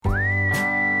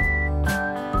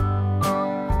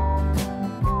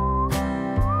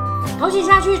头洗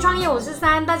下去创业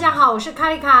543，大家好，我是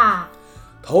Kalika。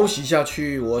头洗下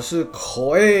去，我是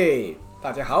Coai，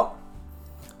大家好。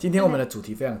今天我们的主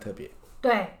题非常特别，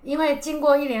对，因为经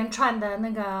过一连串的那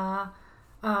个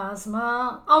什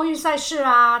么奥运赛事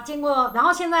啊，然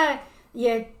后现在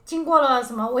也经过了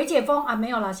什么微解封啊，没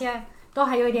有了，现在都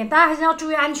还有一点，大家还是要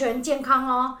注意安全健康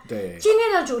哦。对，今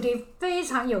天的主题非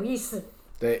常有意思。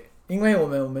对，因为我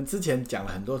们之前讲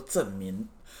了很多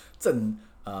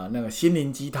那个心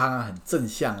灵鸡汤啊，很正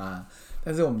向啊，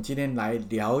但是我们今天来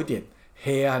聊一点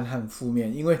黑暗和负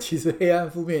面，因为其实黑暗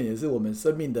负面也是我们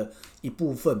生命的一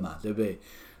部分嘛，对不对？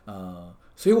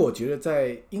所以我觉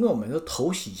得因为我们说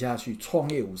头洗下去，创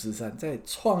业543，在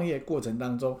创业过程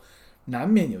当中难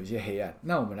免有一些黑暗。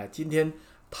那我们来今天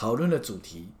讨论的主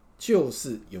题就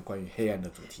是有关于黑暗的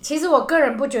主题。其实我个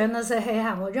人不觉得那是黑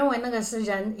暗，我认为那个是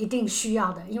人一定需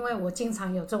要的，因为我经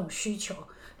常有这种需求，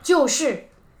就是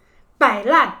摆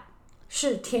烂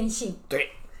是天性。对。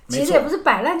其实也不是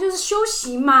摆烂，就是休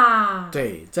息嘛。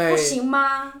对，不行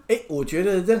吗？我觉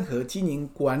得任何经营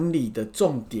管理的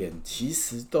重点，其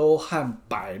实都和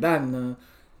摆烂呢，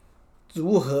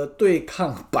如何对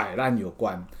抗摆烂有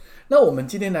关。那我们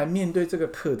今天来面对这个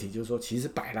课题，就是说，其实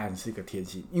摆烂是一个天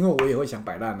性，因为我也会想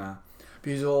摆烂啊。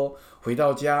比如说回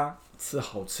到家吃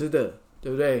好吃的，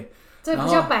对不对？这不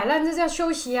叫摆烂，这叫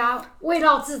休息啊，慰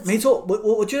劳自己。没错，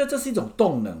我觉得这是一种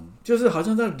动能，就是好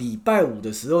像在礼拜五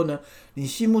的时候呢，你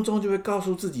心目中就会告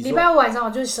诉自己说，礼拜五晚上我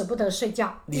就舍不得睡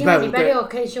觉，因为礼拜六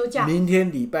可以休假。明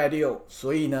天礼拜六，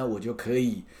所以呢，我就可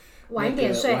以晚一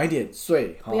点睡，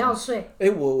不要睡。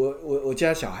我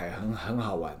家小孩很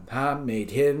好玩，他每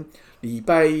天礼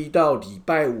拜一到礼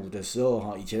拜五的时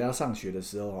候，以前他上学的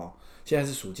时候，现在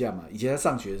是暑假嘛，以前他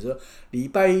上学的时候，礼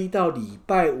拜一到礼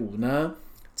拜五呢，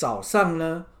早上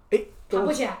呢，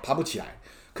爬不起来。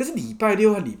可是礼拜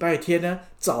六和礼拜天呢，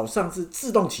早上是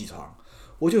自动起床。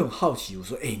我就很好奇，我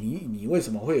说，你为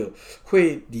什么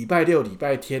会礼拜六、礼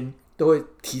拜天都会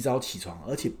提早起床，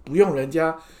而且不用人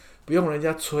家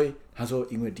催？他说，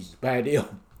因为礼拜六、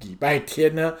礼拜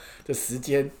天呢的时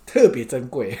间特别珍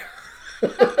贵。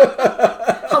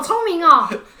好聪明哦！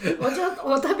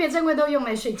我特别珍贵都用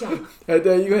来睡觉。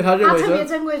对，因为他认为特别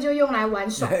珍贵就用来玩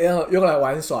耍，用来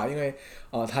玩耍，因为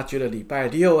他觉得礼拜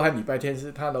六和礼拜天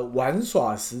是他的玩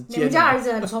耍时间。你们家儿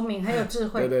子很聪明，很有智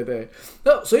慧。对，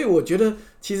那所以我觉得，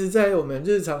其实，在我们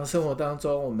日常生活当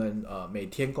中，我们每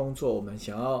天工作，我们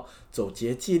想要走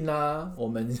捷径啊，我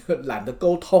们懒得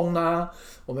沟通啊，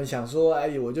我们想说，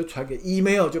我就传个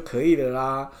email 就可以了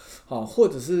啦，或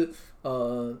者是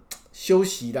休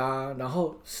息啦，然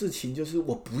后事情就是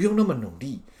我不用那么努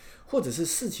力，或者是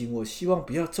事情我希望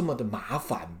不要这么的麻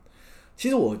烦。其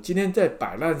实我今天在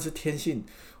摆烂是天性，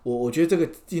我觉得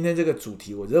今天这个主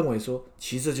题，我认为说，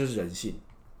其实就是人性。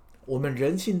我们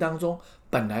人性当中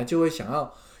本来就会想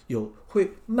要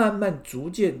会慢慢逐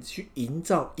渐去营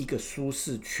造一个舒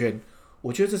适圈，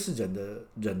我觉得这是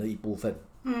人的一部分。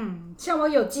像我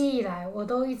有记忆以来，我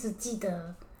都一直记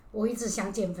得，我一直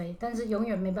想减肥，但是永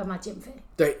远没办法减肥。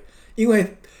对，因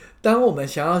为当我们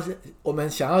想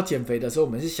要减肥的时候，我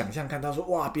们是想象看到说，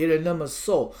哇，别人那么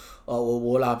瘦，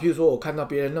我啦，譬如说我看到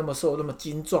别人那么瘦、那么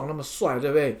精壮、那么帅，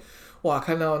对不对？哇，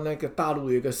看到那个大陆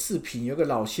有一个视频，有个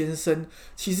老先生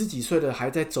70几岁的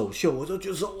还在走秀，我就觉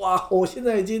得说，哇，我现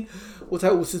在我才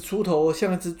50出头，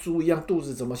像一只猪一样，肚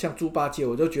子怎么像猪八戒？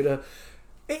我就觉得，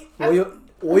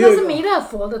那是弥勒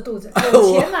佛的肚子，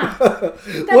有钱啊，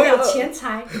代表钱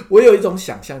财。我有一种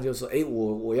想象，就是说，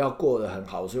我要过得很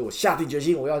好，所以我下定决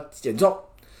心我要减重。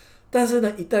但是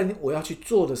呢，一旦我要去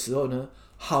做的时候呢，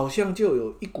好像就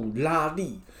有一股拉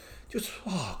力，就是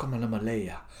哇，干嘛那么累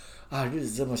啊？日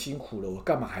子这么辛苦了，我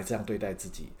干嘛还这样对待自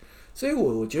己？所以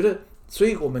我觉得，所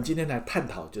以我们今天来探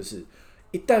讨，就是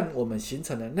一旦我们形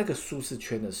成了那个舒适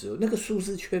圈的时候，那个舒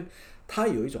适圈它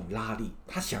有一种拉力，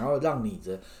它想要让你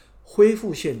的恢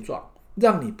复现状，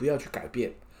让你不要去改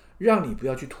变，让你不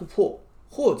要去突破，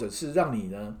或者是让你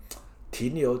呢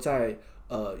停留在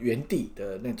原地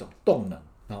的那种动能。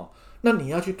那你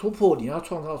要去突破，你要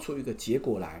创造出一个结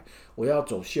果来。我要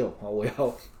走秀，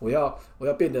我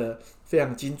要变得非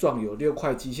常精壮，有6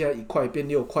块肌，现在1块变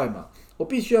6块嘛。我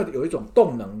必须要有一种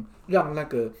动能，让那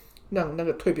个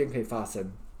蜕变可以发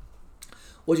生。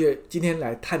我觉得今天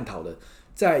来探讨的，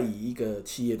在以一个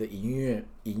企业的营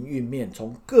运面，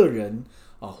从个人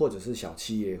或者是小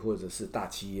企业，或者是大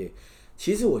企业，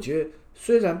其实我觉得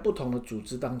虽然不同的组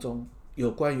织当中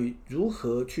有关于如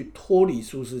何去脱离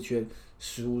舒适圈，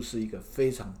似乎是一个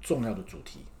非常重要的主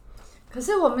题。可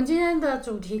是我们今天的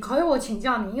主题，Coai，我请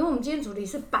教你，因为我们今天主题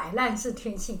是摆烂是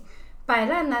天性，摆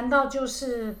烂难道就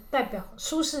是代表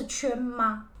舒适圈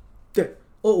吗？对，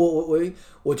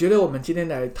我觉得我们今天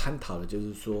来探讨的就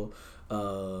是说，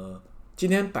今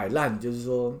天摆烂就是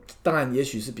说，当然也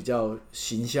许是比较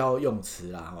行销用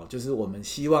词啦，就是我们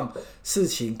希望事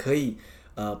情可以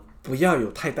不要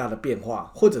有太大的变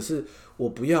化，或者是我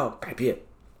不要改变，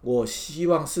我希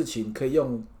望事情可以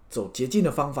用走捷径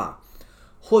的方法，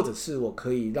或者是我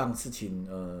可以让事情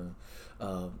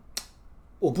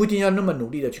我不一定要那么努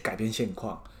力的去改变现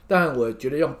况。当然我觉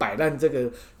得用摆烂这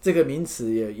个名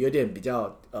词也有点比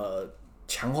较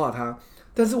强化它，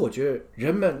但是我觉得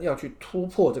人们要去突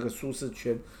破这个舒适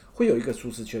圈，会有一个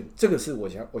舒适圈，这个是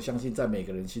我相信在每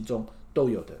个人心中都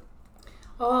有的。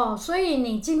所以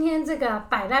你今天这个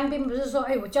摆烂并不是说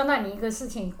我交代你一个事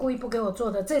情故意不给我做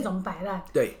的这种摆烂，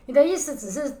对，你的意思只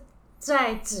是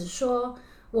在指说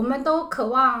我们都渴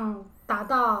望达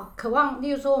到，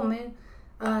例如说我们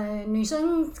女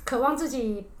生渴望自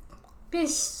己变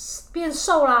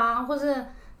瘦啦，或是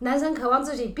男生渴望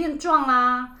自己变壮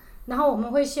啦，然后我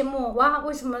们会羡慕哇，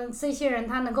为什么这些人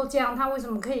他能够这样，他为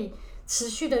什么可以持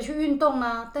续的去运动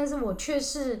呢？但是我却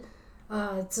是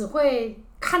只会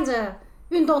看着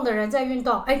运动的人在运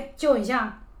动，就很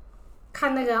像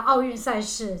看那个奥运赛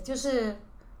事，就是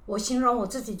我形容我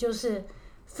自己就是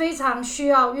非常需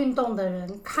要运动的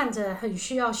人看着很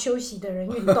需要休息的人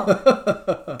运动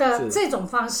的这种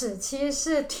方式，其实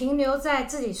是停留在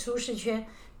自己舒适圈，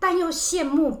但又羡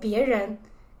慕别人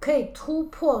可以突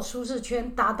破舒适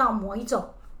圈，达到某一种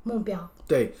目标。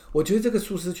对，我觉得这个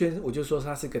舒适圈，我就说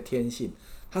它是一个天性，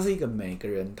它是一个每个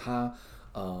人他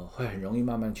会很容易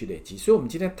慢慢去累积。所以我们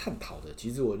今天探讨的，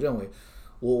其实我认为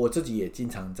我自己也经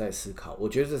常在思考，我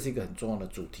觉得这是一个很重要的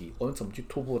主题，我们怎么去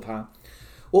突破它。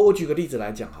我举个例子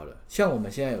来讲好了，像我们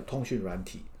现在有通讯软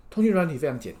体非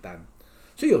常简单，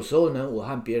所以有时候呢，我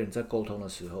和别人在沟通的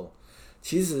时候，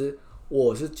其实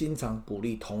我是经常鼓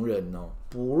励同仁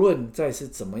不论再是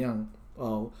怎么样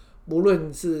不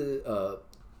论是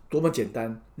多么简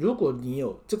单，如果你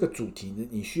有这个主题，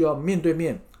你需要面对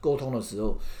面沟通的时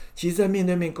候，其实在面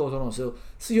对面沟通的时候，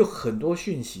是有很多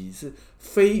讯息是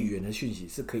非语言的讯息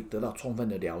是可以得到充分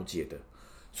的了解的。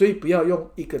所以不要用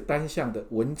一个单向的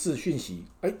文字讯息，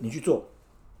你去做，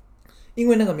因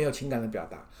为那个没有情感的表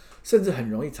达，甚至很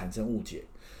容易产生误解。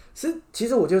其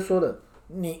实我就说了，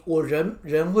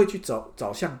人会去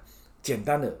找向简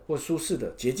单的或舒适的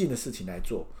捷径的事情来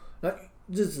做，那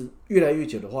日子越来越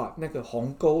久的话，那个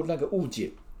鸿沟那个误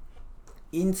解，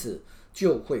因此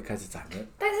就会开始产生。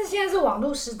但是现在是网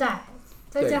络时代，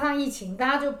再加上疫情，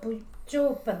大家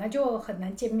就本来就很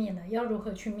难见面了，要如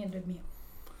何去面对面？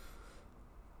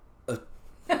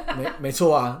没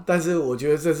错啊，但是我觉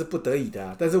得这是不得已的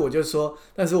啊。但是我就说，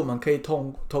但是我们可以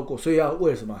透过，所以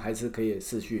为什么还是可以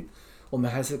视讯？我们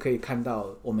还是可以看到，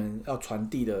我们要传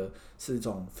递的是一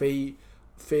种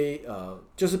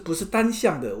就是不是单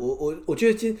向的。我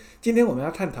觉得今天我们要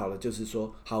探讨的就是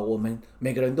说，好，我们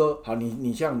每个人都好，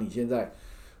你像你现在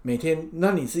每天，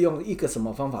那你是用一个什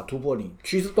么方法突破你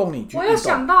驱动你去运动？我有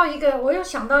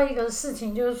想到一个事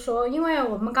情，就是说，因为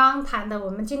我们刚刚谈的，我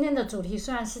们今天的主题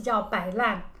虽然是叫摆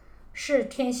烂是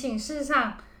天性，事实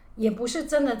上也不是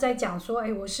真的在讲说，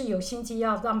我是有心机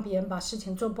要让别人把事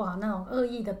情做不好那种恶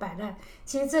意的摆烂。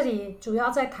其实这里主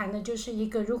要在谈的就是一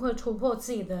个如何突破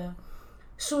自己的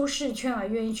舒适圈而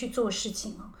愿意去做事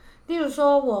情例如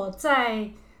说，我在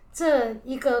这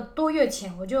1个多月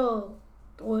前，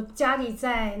我家里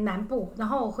在南部，然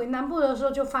后我回南部的时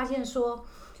候就发现说，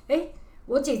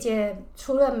我姐姐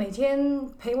除了每天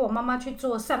陪我妈妈去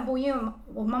做散步，因为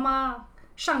我妈妈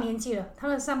上年纪了，她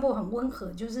的散步很温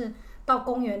和，就是到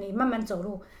公园里慢慢走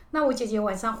路。那我姐姐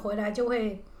晚上回来就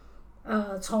会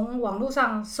从网络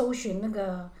上搜寻那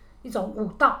个一种舞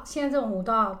蹈，现在这种舞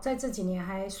蹈在这几年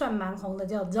还算蛮红的，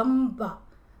叫 Zumba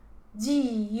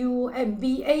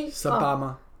Zumba 三八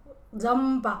吗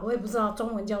？Zumba 我也不知道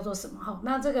中文叫做什么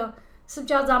那这个是不是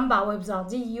叫 Zumba 我也不知道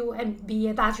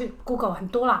Zumba 大家去 Google 很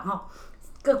多啦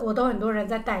各国都很多人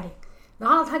在带领，然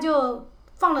后他就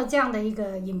放了这样的一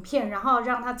个影片，然后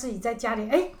让他自己在家里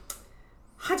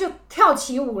他就跳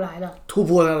起舞来了，突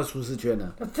破他的舒适圈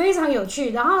了，非常有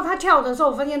趣。然后他跳的时候，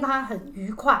我发现他很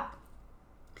愉快，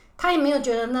他也没有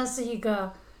觉得那是一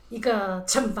个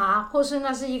惩罚，或是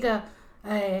那是一个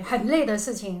很累的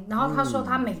事情。然后他说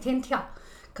他每天跳。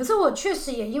可是我确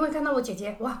实也因为看到我姐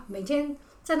姐哇，每天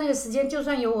在那个时间，就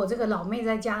算有我这个老妹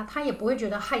在家，她也不会觉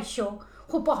得害羞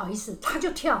或不好意思，她就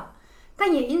跳。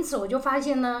但也因此我就发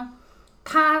现呢，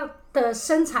她的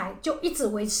身材就一直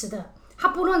维持的，她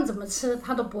不论怎么吃，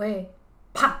她都不会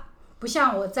胖，不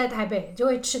像我在台北就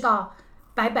会吃到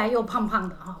白白又胖胖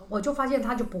的我就发现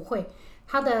她就不会，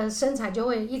她的身材就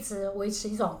会一直维持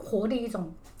一种活力，一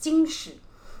种精实。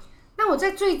那我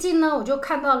在最近呢，我就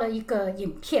看到了一个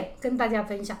影片跟大家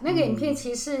分享。那个影片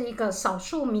其实是一个少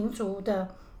数民族的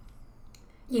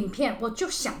影片，我就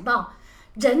想到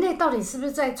人类到底是不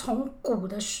是在从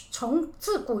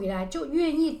自古以来就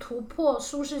愿意突破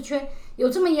舒适圈，有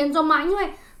这么严重吗？因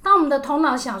为当我们的头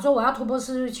脑想说我要突破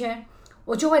舒适圈，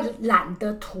我就会懒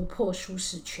得突破舒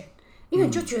适圈，因为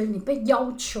你就觉得你被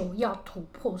要求要突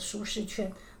破舒适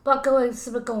圈。不知道各位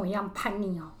是不是跟我一样叛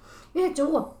逆哦？因为如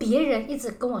果别人一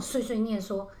直跟我碎碎念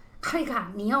说Kalika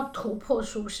你要突破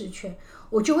舒适圈，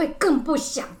我就会更不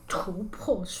想突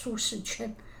破舒适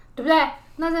圈，对不对？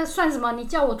那这算什么？你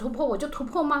叫我突破我就突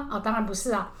破吗？当然不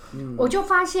是啊。我就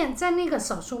发现在那个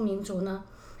少数民族呢，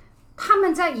他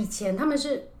们在以前他们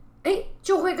是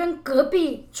就会跟隔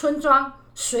壁村庄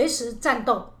随时战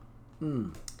斗。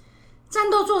战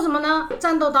斗做什么呢？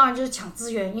战斗当然就是抢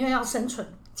资源，因为要生存，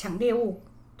抢猎物，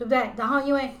对不对？然后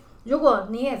因为如果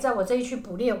你也在我这一区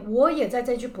捕猎，我也在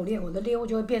这一区捕猎，我的猎物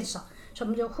就会变少，所以我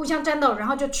们就互相战斗，然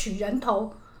后就取人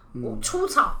头，出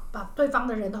草把对方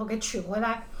的人头给取回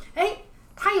来。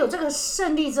他有这个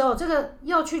胜利之后，这个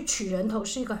要去取人头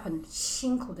是一个很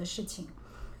辛苦的事情，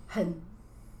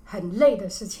很累的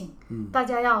事情。大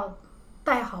家要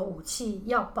带好武器，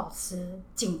要保持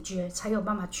警觉，才有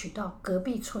办法取到隔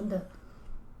壁村的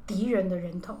敌人的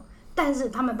人头。但是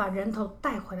他们把人头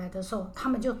带回来的时候，他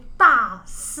们就大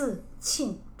肆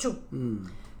庆祝。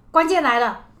关键来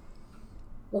了，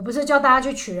我不是叫大家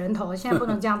去取人头，现在不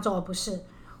能这样做，不是，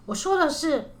我说的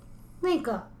是那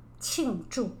个庆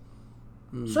祝。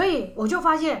所以我就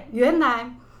发现，原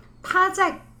来他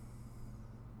在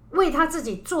为他自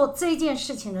己做这件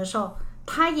事情的时候，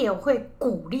他也会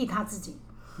鼓励他自己。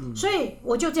所以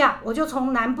我就这样，我就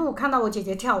从南部看到我姐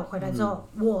姐跳舞回来之后，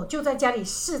我就在家里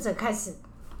试着开始，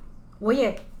我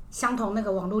也相同那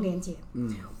个网络连结，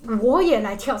我也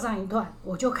来跳上一段，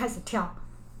我就开始跳。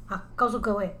告诉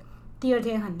各位，第二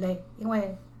天很累，因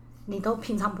为你都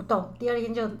平常不动，第二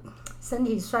天就身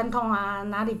体酸痛啊，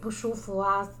哪里不舒服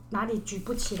啊，哪里举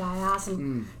不起来啊什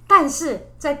么。但是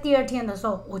在第二天的时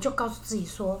候，我就告诉自己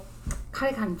说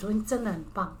，Kalika你昨天真的很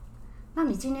棒，那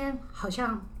你今天好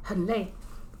像很累，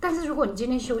但是如果你今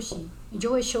天休息，你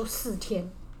就会休4天，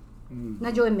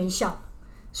那就会没效。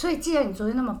所以既然你昨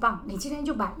天那么棒，你今天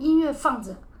就把音乐放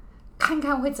着，看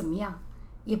看会怎么样，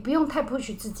也不用太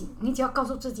push 自己，你只要告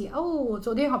诉自己，我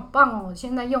昨天好棒哦，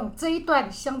现在用这一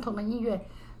段相同的音乐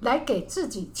来给自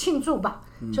己庆祝吧。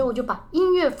所以我就把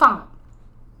音乐放了，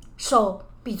手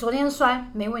比昨天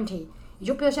酸没问题，你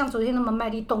就不要像昨天那么卖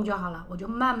力动就好了，我就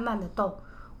慢慢的动，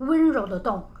温柔的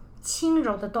动，轻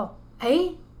柔的动。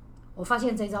我发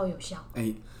现这招有效。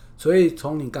所以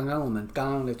从我们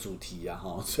刚刚的主题啊，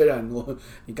虽然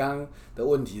你刚刚的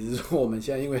问题是说我们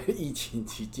现在因为疫情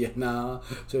期间啊，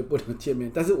所以不能见面，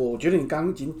但是我觉得你刚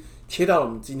刚已经切到了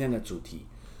我们今天的主题，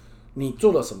你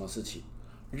做了什么事情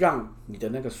让你的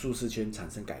那个舒适圈产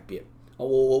生改变？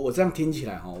我这样听起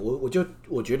来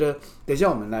我觉得等一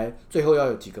下我们来最后要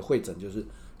有几个汇整，就是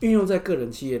运用在个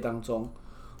人企业当中，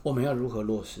我们要如何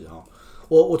落实。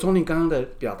我从你刚刚的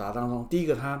表达当中，第一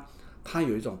个它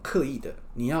有一种刻意的，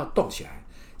你要动起来，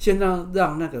先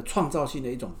让那个创造性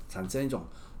的产生一种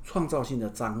创造性的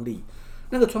张力。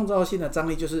那个创造性的张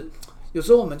力就是有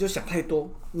时候我们就想太多，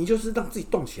你就是让自己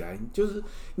动起来，就是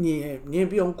你也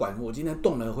不用管我今天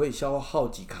动了会消耗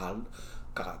几卡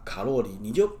路里，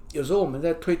你就有时候我们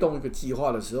在推动一个计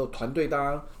划的时候，团队大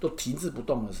家都停滞不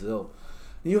动的时候，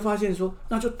你就发现说，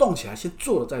那就动起来，先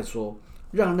做了再说，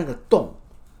让那个动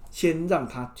先让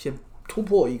它先突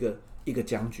破一个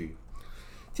僵局。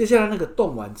接下来那个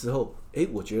动完之后，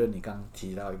我觉得你刚刚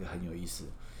提到一个很有意思，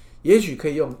也许可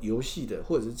以用游戏的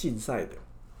或者是竞赛的。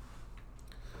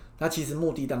那其实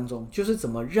目的当中就是怎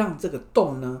么让这个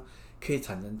动呢，可以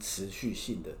产生持续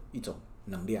性的一种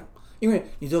能量。因为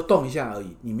你就动一下而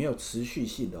已，你没有持续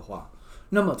性的话，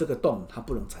那么这个动它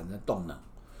不能产生动能。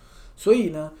所以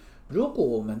呢，如果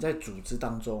我们在组织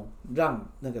当中让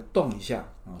那个动一下，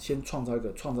先创造一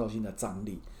个创造性的张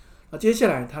力，那接下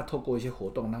来它透过一些活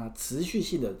动让它持续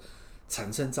性的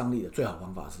产生张力的最好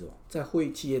方法是什么？在会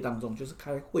议企业当中就是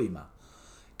开会嘛，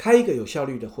开一个有效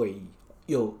率的会议，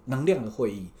有能量的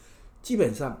会议，基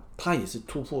本上它也是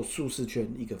突破舒适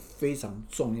圈一个非常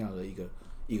重要的一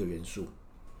个元素。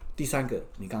第三个，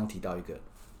你刚刚提到一个，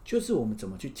就是我们怎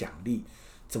么去奖励，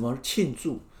怎么庆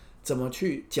祝，怎么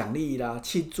去奖励啦、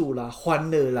庆祝啦、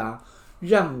欢乐啦，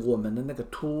让我们的那个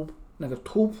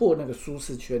突破那个舒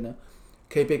适圈呢，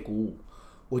可以被鼓舞。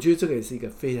我觉得这个也是一个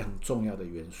非常重要的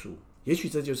元素。也许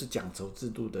这就是奖酬制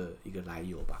度的一个来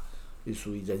由吧，也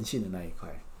属于人性的那一块。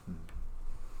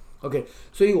OK，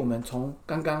 所以我们从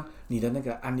刚刚你的那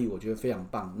个案例，我觉得非常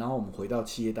棒。然后我们回到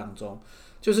企业当中，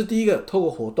就是第一个透过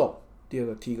活动，第二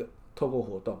个透过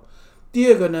活动，第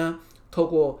二个呢透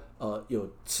过有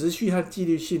持续和纪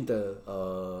律性的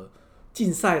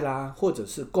竞赛啦，或者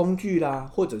是工具啦，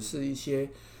或者是一些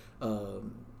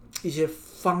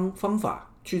方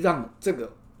法，去让这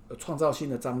个创造性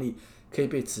的张力可以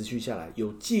被持续下来，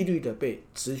有纪律的被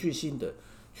持续性的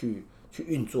去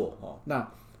运作哦。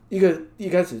那一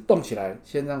开始动起来，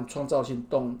先让创造性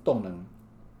动能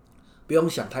不用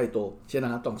想太多，先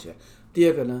让它动起来。第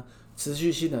二个呢，持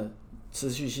续性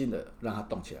的让它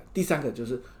动起来。第三个就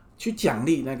是去奖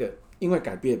励那个因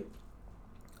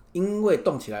为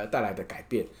动起来而带来的改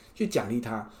变，去奖励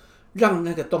它，让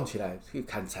那个动起来去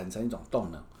产生一种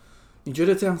动能。你觉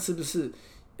得这样是不是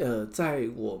在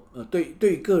我对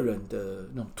于个人的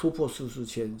那种突破舒适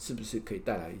圈，是不是可以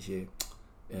带来一些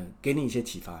给你一些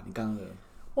启发？你刚刚的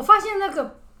我发现那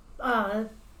个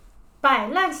摆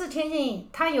烂是天性，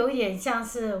它有一点像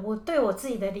是我对我自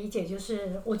己的理解，就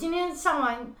是我今天上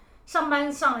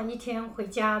班上了一天回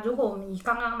家，如果我们以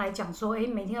刚刚来讲说，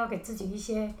每天要给自己一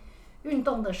些运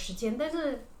动的时间，但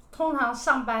是通常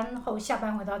上班后下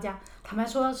班回到家，坦白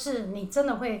说是你真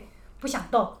的会不想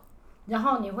动，然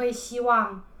后你会希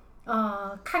望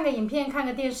看个影片看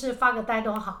个电视发个呆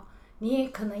都好，你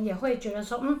可能也会觉得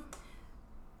说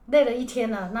累了一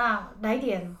天了，那来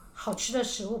点好吃的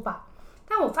食物吧。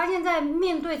但我发现在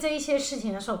面对这一些事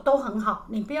情的时候都很好，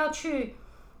你不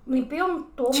用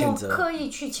多么刻意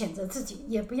去谴责自己，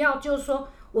也不要就是说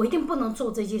我一定不能做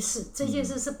这件事，这件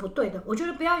事是不对的。我觉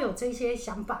得不要有这些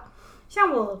想法。像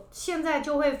我现在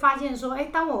就会发现说，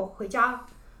当我回家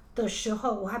的时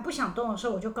候，我还不想动的时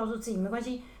候，我就告诉自己没关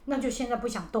系，那就现在不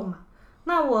想动嘛。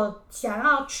那我想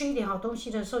要吃一点好东西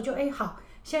的时候，就好，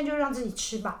现在就让自己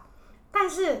吃吧。但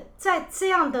是在这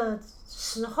样的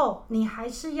时候，你还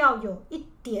是要有一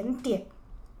点点，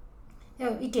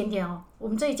我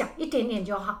们这里讲一点点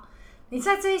就好。你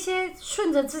在这些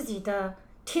顺着自己的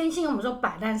天性，我们说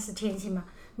摆烂是天性嘛，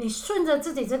你顺着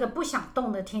自己这个不想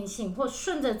动的天性，或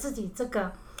顺着自己这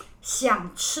个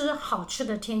想吃好吃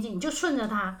的天性，你就顺着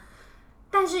它。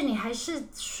但是你还是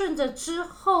顺着之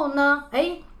后呢，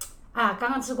刚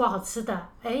刚吃过好吃的，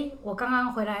我刚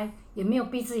刚回来也没有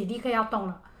逼自己立刻要动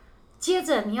了。接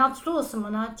着你要做什么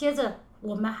呢？接着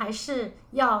我们还是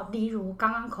要，例如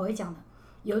刚刚Coai讲的，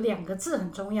有2个字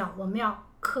很重要，我们要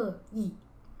刻意。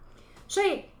所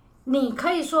以你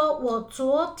可以说，我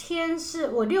昨天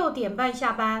是我6点半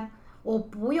下班，我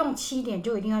不用7点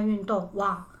就一定要运动，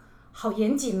哇，好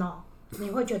严谨哦，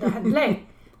你会觉得很累。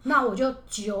那我就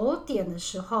9点的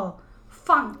时候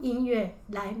放音乐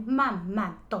来慢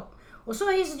慢动。我说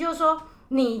的意思就是说，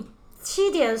你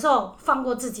7点的时候放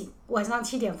过自己，晚上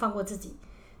7点放过自己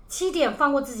，7点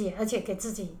放过自己，而且给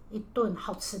自己一顿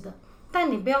好吃的，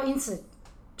但你不要因此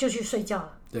就去睡觉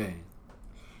了。对，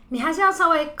你还是要稍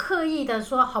微刻意的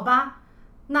说，好吧，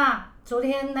那昨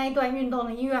天那一段运动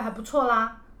的音乐还不错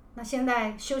啦，那现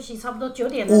在休息差不多9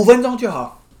点了，5分钟就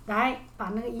好，来把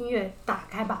那个音乐打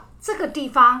开吧。这个地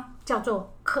方叫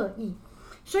做刻意。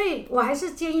所以我还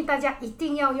是建议大家一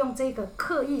定要用这个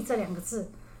刻意这2个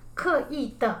字，刻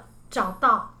意的找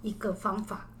到一个方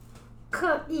法，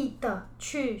刻意的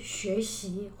去学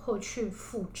习或去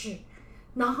复制，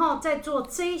然后在做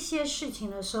这些事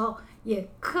情的时候，也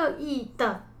刻意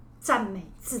的赞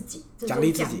美自己，奖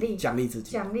励自己，赞美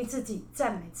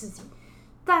自己。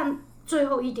但最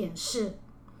后一点是，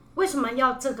为什么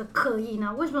要这个刻意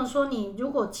呢？为什么说你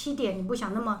如果7点你不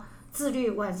想那么自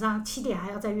律，晚上7点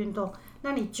还要再运动，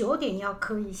那你9点要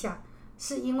刻意一下？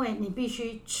是因为你必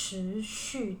须持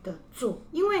续的做，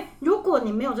因为如果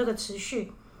你没有这个持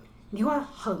续，你会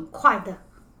很快的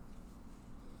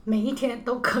每一天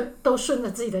都顺着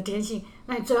自己的天性，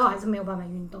那你最后还是没有办法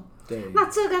运动。对，那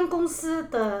这跟公司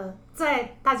的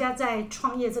大家在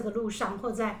创业这个路上，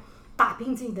或在打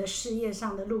拼自己的事业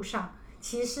上的路上，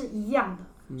其实是一样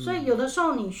的。所以有的时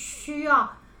候你需要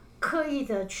刻意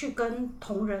的去跟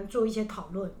同仁做一些讨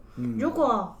论。如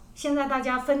果现在大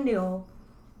家分流，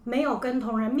没有跟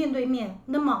同仁面对面，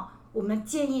那么我们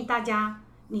建议大家，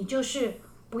你就是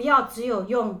不要只有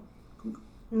用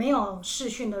没有视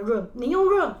讯的 Room， 你用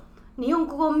Room， 你用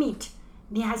Google Meet，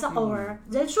 你还是偶尔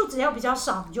人数只要比较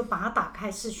少，你就把它打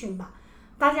开视讯吧，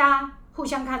大家互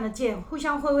相看得见，互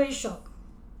相挥挥手，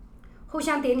互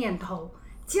相点点头，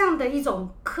这样的一种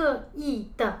刻意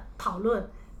的讨论，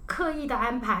刻意的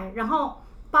安排，然后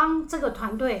帮这个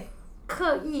团队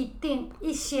刻意定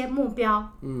一些目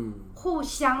标，互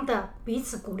相的彼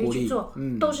此鼓励去做，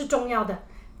都是重要的。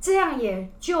这样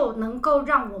也就能够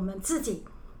让我们自己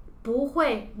不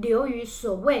会流于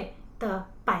所谓的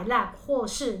摆烂，或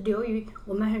是流于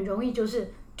我们很容易就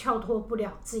是跳脱不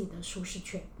了自己的舒适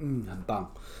圈。很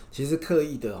棒。其实刻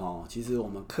意的其实我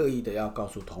们刻意的要告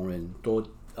诉同仁多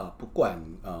不管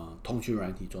通讯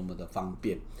软体多么的方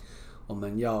便，我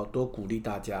们要多鼓励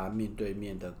大家面对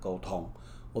面的沟通，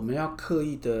我们要刻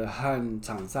意的和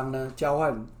厂商呢交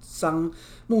换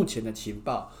目前的情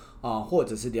报啊，或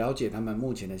者是了解他们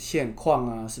目前的现况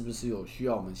啊，是不是有需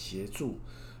要我们协助，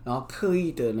然后刻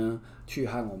意的呢去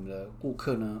和我们的顾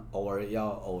客呢偶尔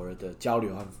的交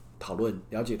流和讨论，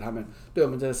了解他们对我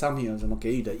们这个商品有什么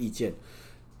给予的意见。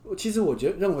其实我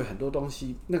认为很多东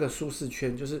西，那个舒适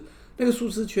圈就是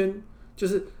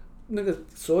那个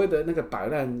所谓的那个摆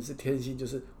烂是天性，就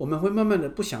是我们会慢慢的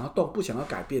不想要动、不想要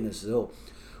改变的时候，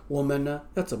我们呢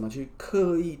要怎么去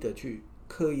刻意的去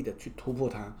突破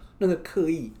它？那个刻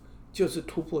意就是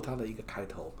突破它的一个开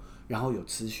头，然后有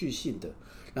持续性的，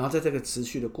然后在这个持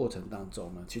续的过程当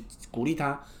中呢，去鼓励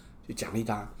他，去奖励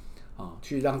他，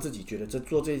去让自己觉得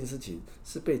做这件事情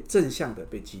是被正向的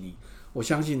被激励。我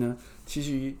相信呢，其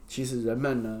实人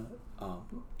们呢，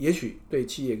也许对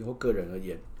企业或个人而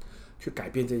言，去改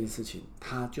变这件事情，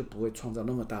他就不会创造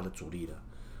那么大的阻力了。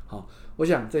好，我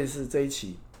想这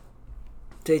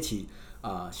一期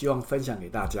希望分享给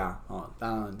大家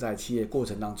当然，在企业过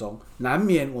程当中，难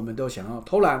免我们都想要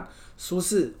偷懒、舒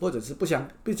适，或者是不想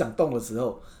动的时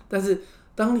候，但是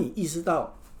当你意识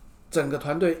到整个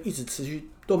团队一直持续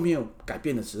都没有改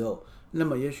变的时候，那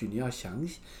么也许你要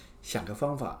想个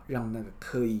方法，让那个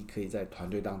刻意可以在团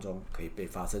队当中可以被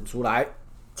发生出来。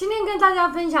今天跟大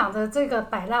家分享的这个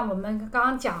摆烂，我们刚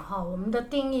刚讲我们的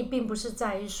定义并不是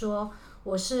在于说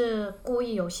我是故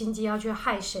意有心机要去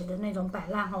害谁的那种摆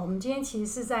烂我们今天其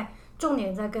实是在重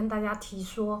点在跟大家提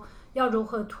说要如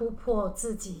何突破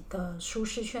自己的舒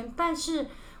适圈。但是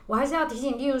我还是要提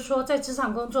醒，例如说在职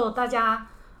场工作，大家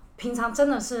平常真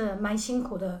的是蛮辛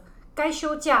苦的，该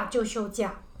休假就休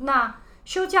假。那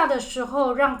休假的时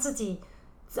候让自己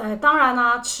当然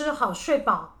啦，吃好睡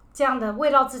饱这样的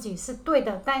慰劳自己是对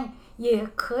的，但也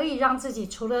可以让自己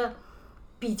除了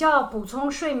比较补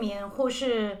充睡眠或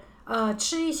是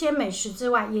吃一些美食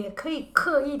之外，也可以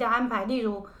刻意的安排，例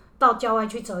如到郊外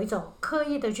去走一走，刻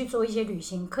意的去做一些旅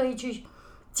行，刻意去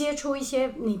接触一些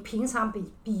你平常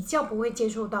比较不会接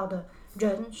触到的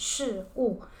人事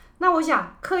物。那我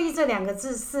想刻意这两个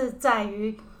字是在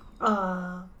于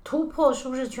突破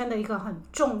舒适圈的一个很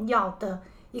重要的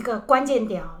一个关键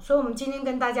点所以我们今天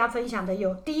跟大家分享的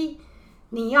有：第一，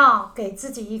你要给自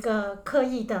己一个刻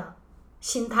意的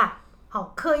心态，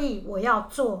刻意我要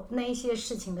做那一些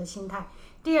事情的心态；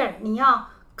第二，你要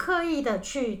刻意的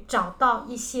去找到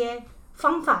一些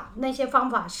方法，那些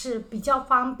方法是比较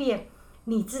方便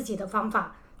你自己的方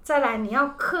法；再来，你要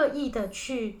刻意的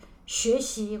去学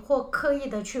习或刻意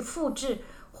的去复制，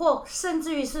或甚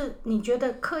至于是你觉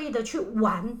得刻意的去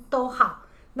玩都好。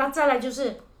那再来就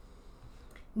是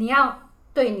你要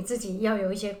对你自己要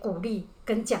有一些鼓励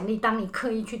跟奖励，当你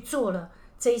刻意去做了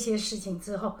这些事情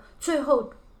之后，最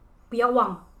后不要忘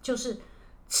了就是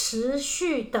持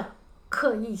续的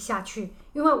刻意下去，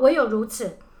因为唯有如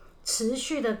此持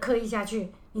续的刻意下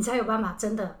去，你才有办法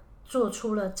真的做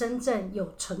出了真正有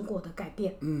成果的改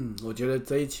变。我觉得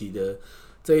这一期的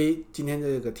今天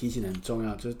这个提醒很重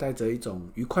要，就是带着一种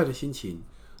愉快的心情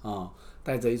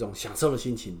带着一种享受的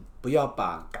心情，不要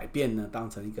把改变呢当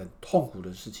成一个痛苦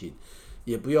的事情，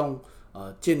也不用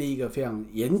建立一个非常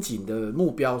严谨的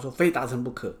目标，说非达成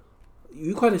不可。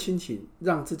愉快的心情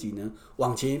让自己呢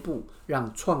往前一步，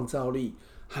让创造力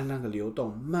和那个流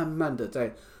动慢慢的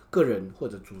在个人或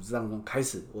者组织当中开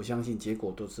始，我相信结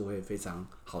果都是会非常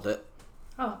好的。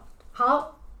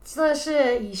好，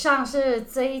以上是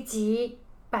这一集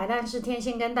摆烂是天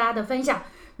性跟大家的分享。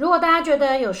如果大家觉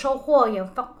得有收获，也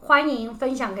欢迎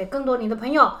分享给更多你的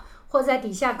朋友，或在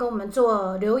底下跟我们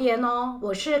做留言哦。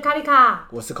我是Kalika，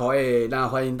我是Coai，那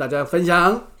欢迎大家分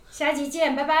享，下一集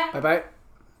见，拜拜，拜拜。